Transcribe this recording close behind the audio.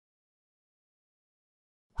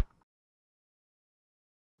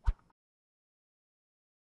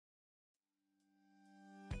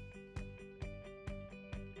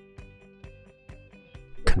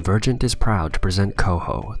Convergent is proud to present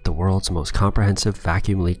COHO, the world's most comprehensive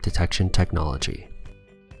vacuum leak detection technology.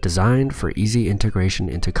 Designed for easy integration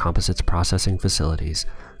into composites processing facilities,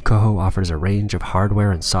 COHO offers a range of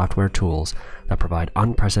hardware and software tools that provide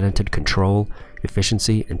unprecedented control,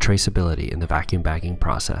 efficiency, and traceability in the vacuum bagging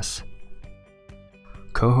process.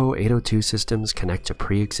 COHO 802 systems connect to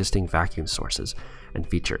pre-existing vacuum sources and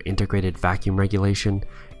feature integrated vacuum regulation,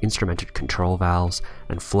 instrumented control valves,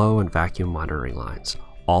 and flow and vacuum monitoring lines,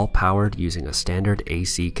 all powered using a standard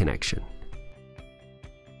AC connection.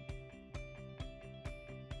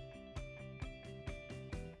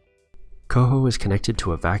 COHO is connected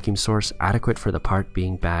to a vacuum source adequate for the part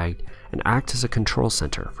being bagged and acts as a control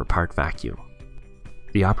center for part vacuum.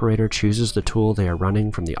 The operator chooses the tool they are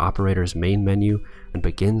running from the operator's main menu and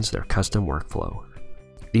begins their custom workflow.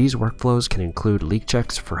 These workflows can include leak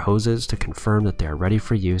checks for hoses to confirm that they are ready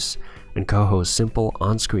for use, and COHO's simple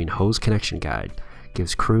on-screen hose connection guide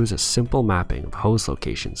gives crews a simple mapping of hose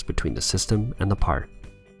locations between the system and the part.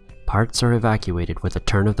 Parts are evacuated with a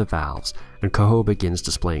turn of the valves, and COHO begins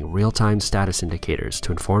displaying real-time status indicators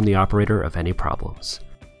to inform the operator of any problems.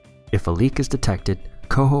 If a leak is detected,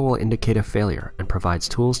 COHO will indicate a failure and provides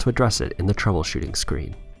tools to address it in the troubleshooting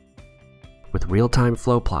screen. With real-time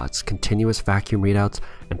flow plots, continuous vacuum readouts,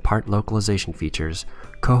 and part localization features,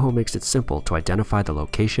 COHO makes it simple to identify the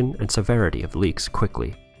location and severity of leaks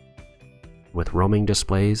quickly. With roaming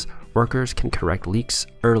displays, workers can correct leaks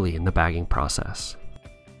early in the bagging process.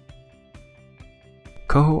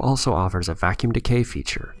 COHO also offers a vacuum decay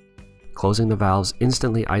feature. Closing the valves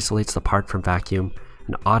instantly isolates the part from vacuum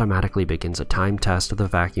and automatically begins a time test of the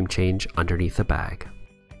vacuum change underneath the bag.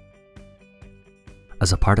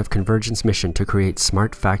 As a part of Convergent's mission to create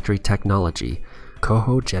smart factory technology,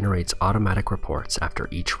 COHO generates automatic reports after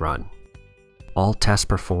each run. All tests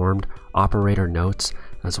performed, operator notes,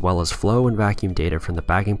 as well as flow and vacuum data from the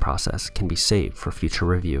bagging process can be saved for future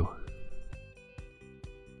review.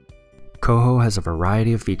 COHO has a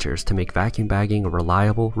variety of features to make vacuum bagging a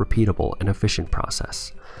reliable, repeatable, and efficient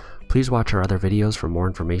process. Please watch our other videos for more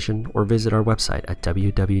information or visit our website at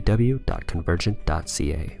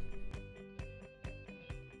www.convergent.ca.